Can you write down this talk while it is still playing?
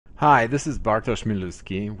Hi, this is Bartosz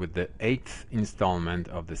Miluski with the 8th installment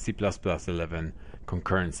of the C++11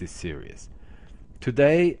 Concurrency series.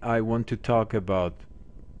 Today I want to talk about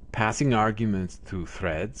passing arguments to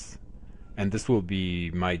threads, and this will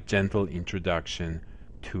be my gentle introduction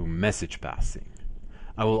to message passing.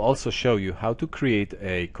 I will also show you how to create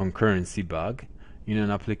a concurrency bug in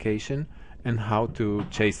an application and how to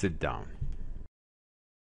chase it down.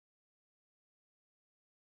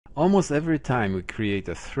 Almost every time we create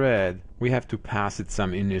a thread, we have to pass it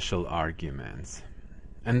some initial arguments.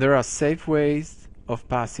 And there are safe ways of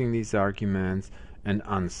passing these arguments and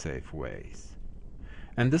unsafe ways.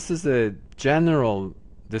 And this is a general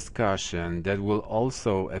discussion that will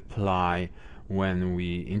also apply when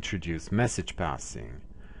we introduce message passing,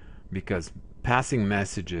 because passing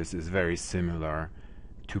messages is very similar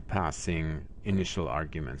to passing initial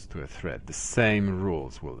arguments to a thread. The same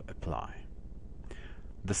rules will apply.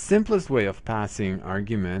 The simplest way of passing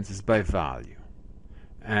arguments is by value.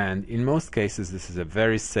 And in most cases this is a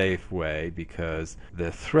very safe way because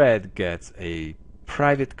the thread gets a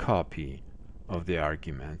private copy of the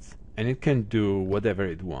arguments and it can do whatever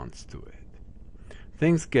it wants to it.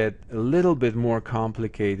 Things get a little bit more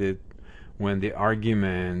complicated when the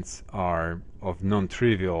arguments are of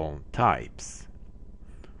non-trivial types,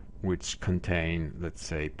 which contain, let's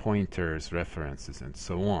say, pointers, references, and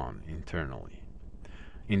so on internally.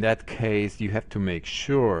 In that case, you have to make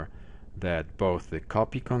sure that both the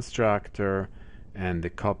copy constructor and the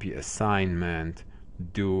copy assignment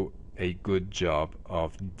do a good job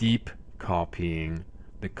of deep copying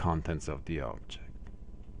the contents of the object.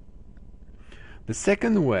 The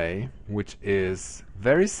second way, which is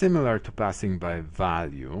very similar to passing by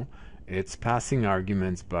value, it's passing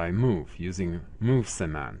arguments by move, using move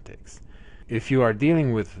semantics. If you are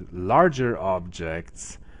dealing with larger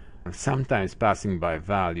objects, sometimes passing by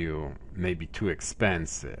value may be too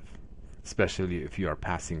expensive, especially if you are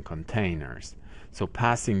passing containers. So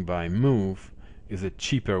passing by move is a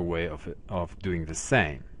cheaper way of doing the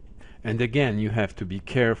same. And again, you have to be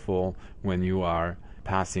careful when you are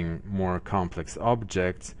passing more complex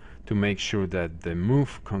objects to make sure that the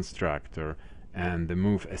move constructor and the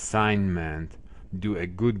move assignment do a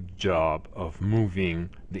good job of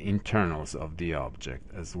moving the internals of the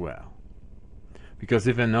object as well. Because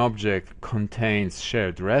if an object contains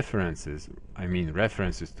shared references, I mean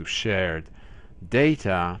references to shared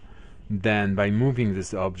data, then by moving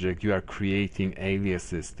this object you are creating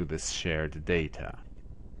aliases to this shared data.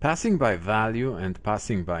 Passing by value and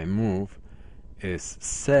passing by move is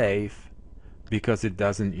safe because it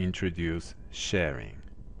doesn't introduce sharing.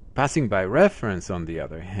 Passing by reference, on the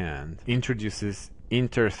other hand, introduces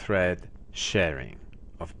inter-thread sharing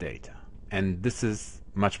of data. And this is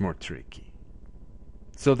much more tricky.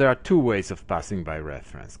 So there are two ways of passing by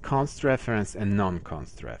reference: const reference and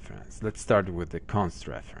non-const reference. Let's start with the const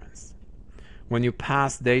reference. When you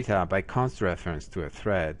pass data by const reference to a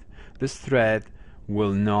thread, this thread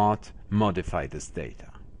will not modify this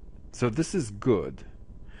data. So this is good,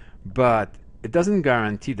 but it doesn't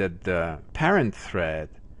guarantee that the parent thread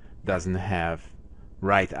doesn't have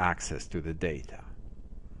write access to the data.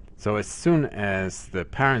 So as soon as the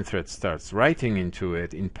parent thread starts writing into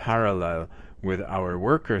it in parallel with our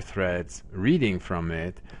worker threads reading from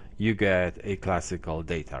it, you get a classical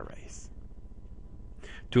data race.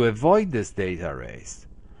 To avoid this data race,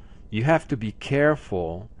 you have to be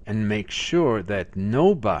careful and make sure that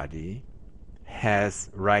nobody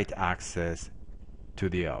has write access to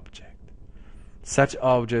the object. Such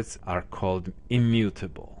objects are called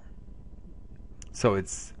immutable. So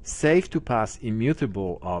it's safe to pass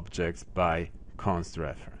immutable objects by const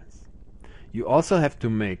reference. You also have to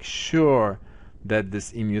make sure that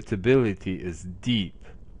this immutability is deep,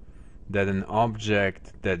 that an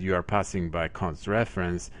object that you are passing by const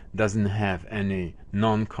reference doesn't have any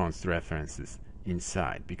non-const references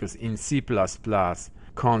inside, because in C++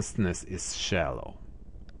 constness is shallow.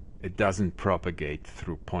 It doesn't propagate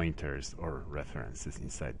through pointers or references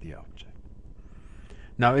inside the object.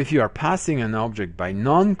 Now if you are passing an object by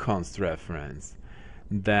non-const reference,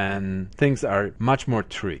 then things are much more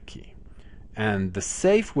tricky. And the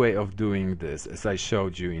safe way of doing this, as I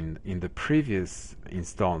showed you in the previous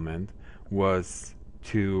installment, was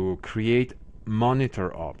to create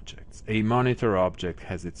monitor objects. A monitor object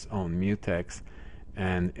has its own mutex,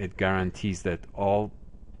 and it guarantees that all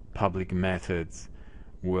public methods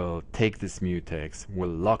will take this mutex, will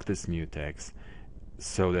lock this mutex,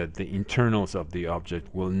 so that the internals of the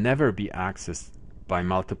object will never be accessed by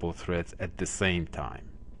multiple threads at the same time.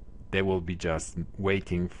 They will be just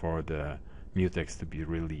waiting for the mutex to be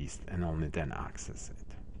released and only then access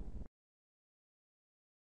it.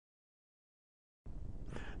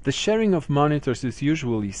 The sharing of monitors is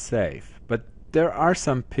usually safe, but there are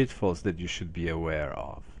some pitfalls that you should be aware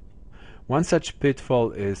of. One such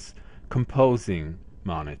pitfall is composing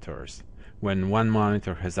monitors, when one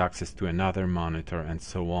monitor has access to another monitor and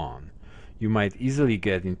so on. You might easily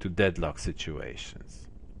get into deadlock situations.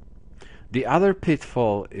 The other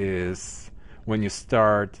pitfall is when you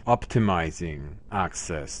start optimizing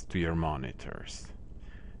access to your monitors.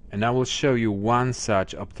 And I will show you one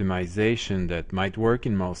such optimization that might work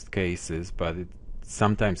in most cases, but it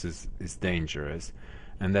sometimes is dangerous.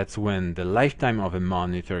 And that's when the lifetime of a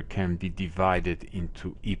monitor can be divided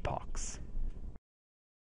into epochs.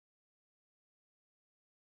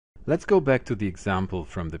 Let's go back to the example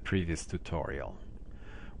from the previous tutorial.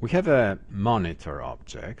 We have a monitor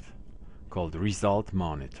object called result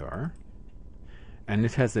monitor, and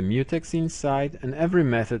it has a mutex inside, and every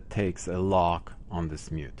method takes a lock on this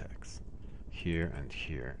mutex, here and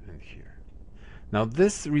here and here. Now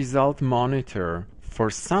this result monitor, for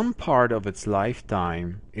some part of its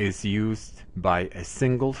lifetime, is used by a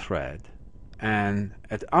single thread, and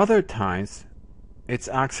at other times it's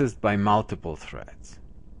accessed by multiple threads.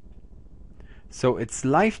 So its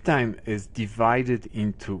lifetime is divided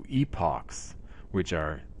into epochs, which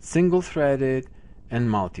are single-threaded and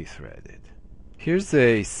multi-threaded. Here's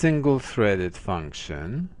a single-threaded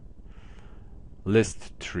function,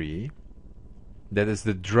 list tree, that is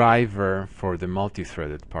the driver for the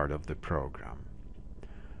multi-threaded part of the program.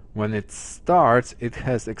 When it starts, it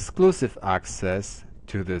has exclusive access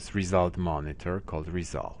to this result monitor called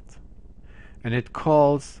result. And it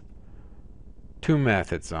calls two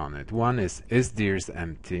methods on it. One is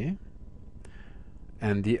isDirsEmpty,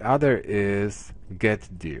 and the other is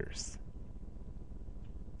getDirs.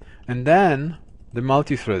 And then the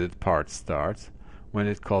multi-threaded part starts when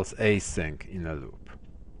it calls async in a loop.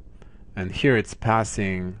 And here it's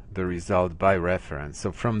passing the result by reference.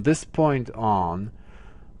 So from this point on,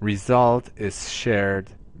 result is shared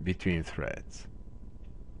between threads.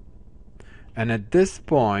 And at this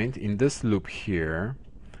point, in this loop here,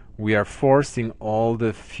 we are forcing all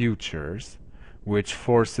the futures, which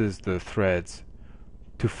forces the threads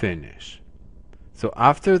to finish. So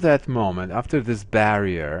after that moment, after this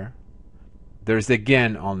barrier, there's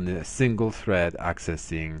again only a single thread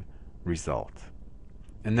accessing result.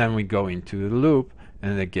 And then we go into the loop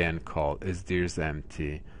and again call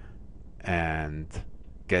isDirsEmpty and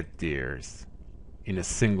getDirs in a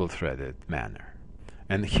single threaded manner.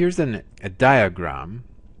 And here's a diagram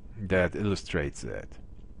that illustrates it.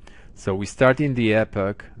 So we start in the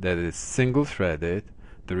epoch that is single threaded,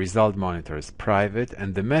 the result monitor is private,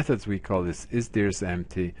 and the methods we call is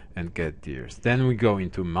isDirsEmpty and getDirs. Then we go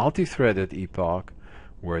into multi-threaded epoch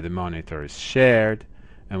where the monitor is shared,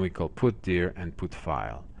 and we call putDir and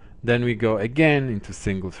putFile. Then we go again into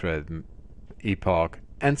single thread epoch,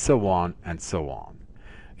 and so on and so on.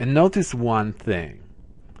 And notice one thing.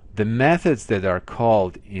 The methods that are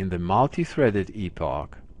called in the multi-threaded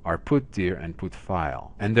epoch are putDir and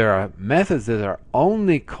putFile. And there are methods that are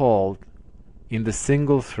only called in the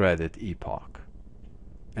single threaded epoch.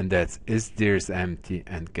 And that's isDirsEmpty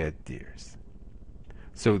and getDirs.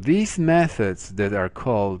 So these methods that are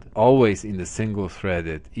called always in the single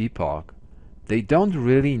threaded epoch, they don't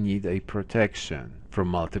really need a protection from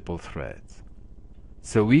multiple threads.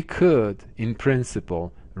 So we could, in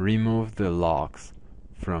principle, remove the locks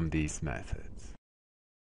from these methods.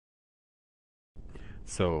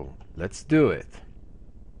 So let's do it.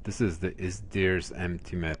 This is the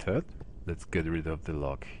isDirsEmpty method. Let's get rid of the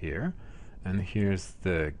lock here. And here's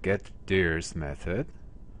the getDirs method.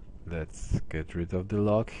 Let's get rid of the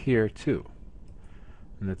lock here too.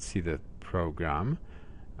 And let's see the program.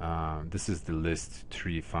 This is the list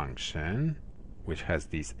tree function, which has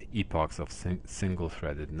these epochs of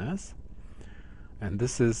single-threadedness. And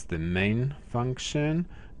this is the main function,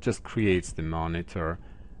 just creates the monitor,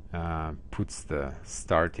 puts the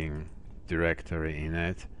starting directory in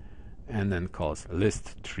it, and then calls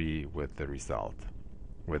list tree with the result,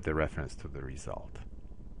 with the reference to the result.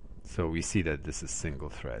 So we see that this is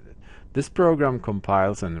single-threaded. This program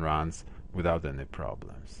compiles and runs without any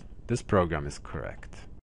problems. This program is correct.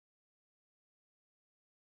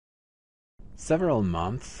 Several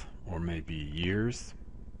months, or maybe years,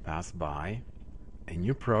 pass by. A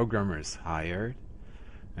new programmer is hired,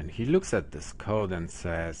 and he looks at this code and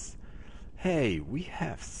says, hey, we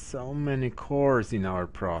have so many cores in our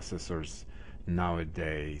processors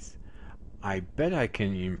nowadays. I bet I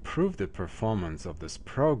can improve the performance of this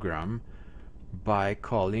program by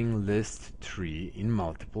calling list tree in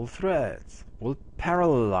multiple threads. We'll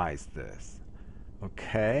parallelize this.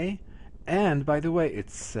 Okay? And by the way,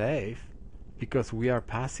 it's safe because we are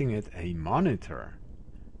passing it a monitor.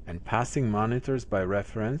 And passing monitors by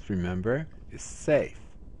reference, remember, is safe.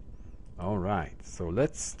 Alright, so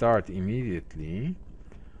let's start immediately.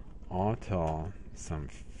 Auto some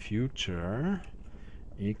future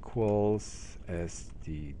equals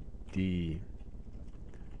std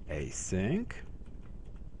async,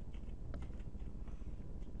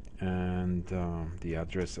 and the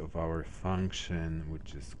address of our function,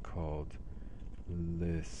 which is called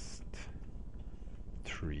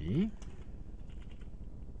list3,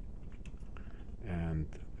 and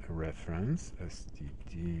a reference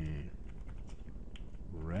std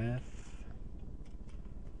ref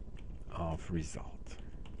of result.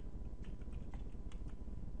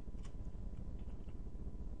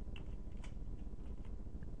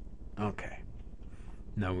 Okay,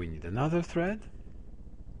 now we need another thread.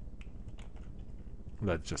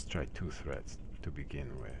 Let's just try 2 threads to begin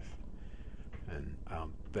with, and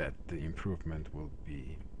I'll bet the improvement will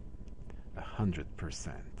be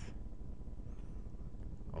 100%.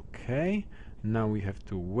 Okay, now we have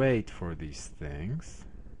to wait for these things,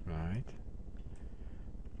 right?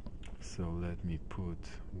 So let me put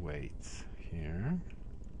waits here.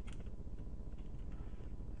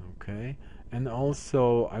 Okay, and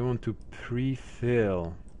also I want to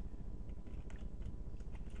pre-fill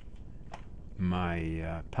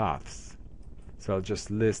my paths. So I'll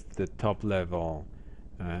just list the top level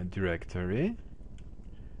directory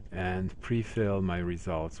and pre-fill my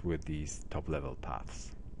results with these top level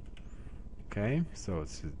paths. Okay, so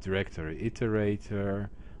it's a directory iterator.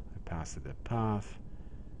 I pass it a path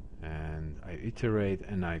and I iterate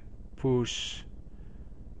and I push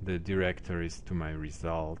the directories to my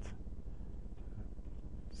result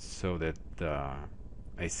so that the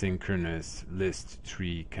asynchronous list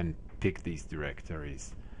tree can pick these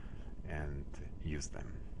directories and use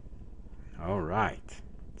them. Alright,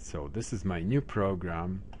 so this is my new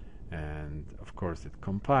program, and of course it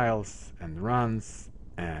compiles and runs,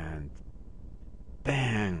 and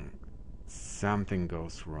bang! Something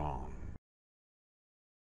goes wrong.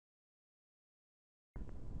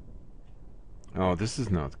 Oh, this is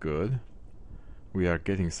not good. We are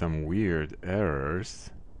getting some weird errors.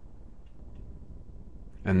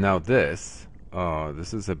 And now this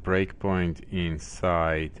is a breakpoint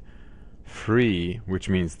inside free, which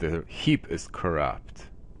means the heap is corrupt.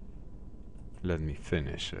 Let me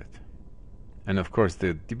finish it. And of course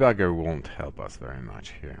the debugger won't help us very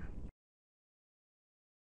much here.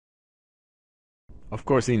 Of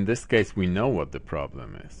course, in this case we know what the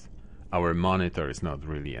problem is. Our monitor is not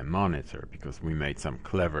really a monitor because we made some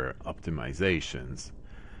clever optimizations.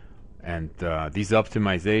 And these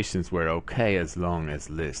optimizations were okay as long as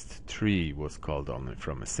list3 was called only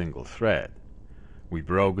from a single thread. We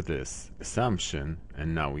broke this assumption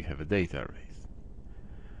and now we have a data race.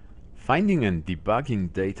 Finding and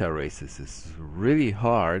debugging data races is really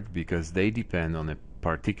hard because they depend on a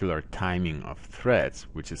particular timing of threads,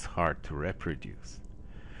 which is hard to reproduce.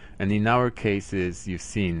 And in our cases, you've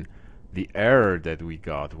seen the error that we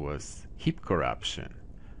got was heap corruption.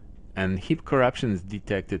 And heap corruption is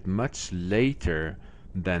detected much later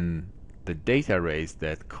than the data race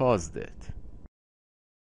that caused it.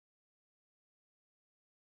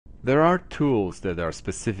 There are tools that are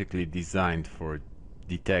specifically designed for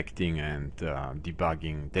detecting and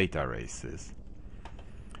debugging data races.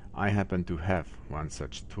 I happen to have one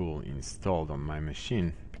such tool installed on my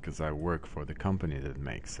machine because I work for the company that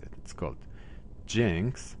makes it. It's called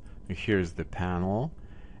Jinx. Here's the panel,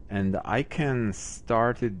 and I can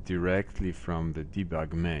start it directly from the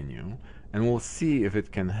debug menu, and we'll see if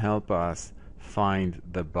it can help us find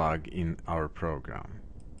the bug in our program.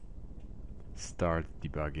 Start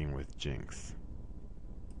debugging with Jinx.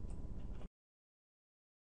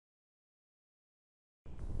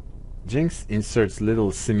 Jinx inserts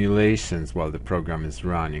little simulations while the program is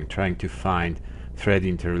running, trying to find thread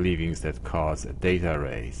interleavings that cause a data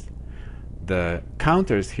race. The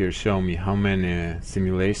counters here show me how many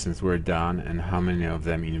simulations were done and how many of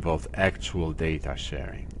them involved actual data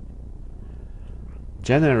sharing.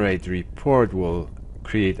 Generate report will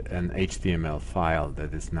create an HTML file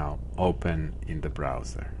that is now open in the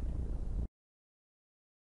browser.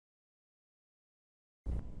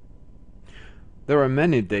 There are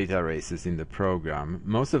many data races in the program.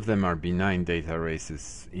 Most of them are benign data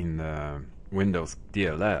races in the Windows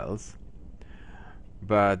DLLs,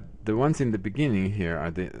 but the ones in the beginning here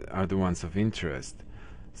are the ones of interest.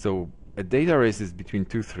 So a data race is between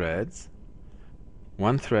 2 threads.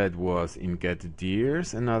 One thread was in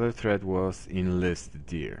getDirs, another thread was in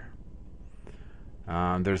listdir.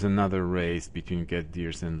 There's another race between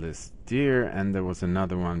getDirs and listdir, and there was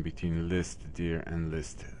another one between listdir and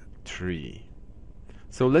list3.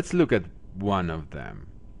 So let's look at one of them.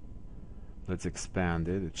 let's expand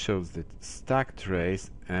it. It shows the stack trace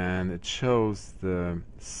and it shows the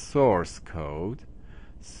source code.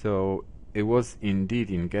 So it was indeed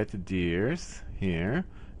in getDirs here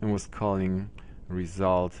and was calling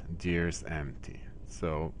result dirs empty.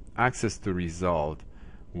 So access to result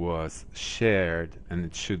was shared and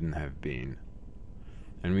it shouldn't have been.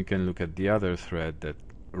 And we can look at the other thread that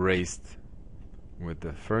raced with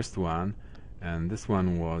the first one, and this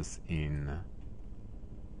one was in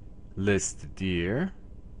list dir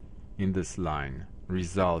in this line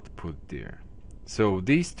result put dir. So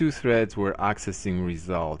these two threads were accessing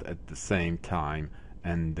result at the same time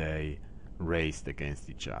and they raced against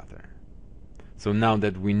each other. So now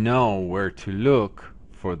that we know where to look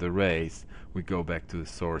for the race, we go back to the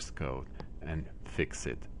source code and fix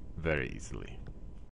it very easily.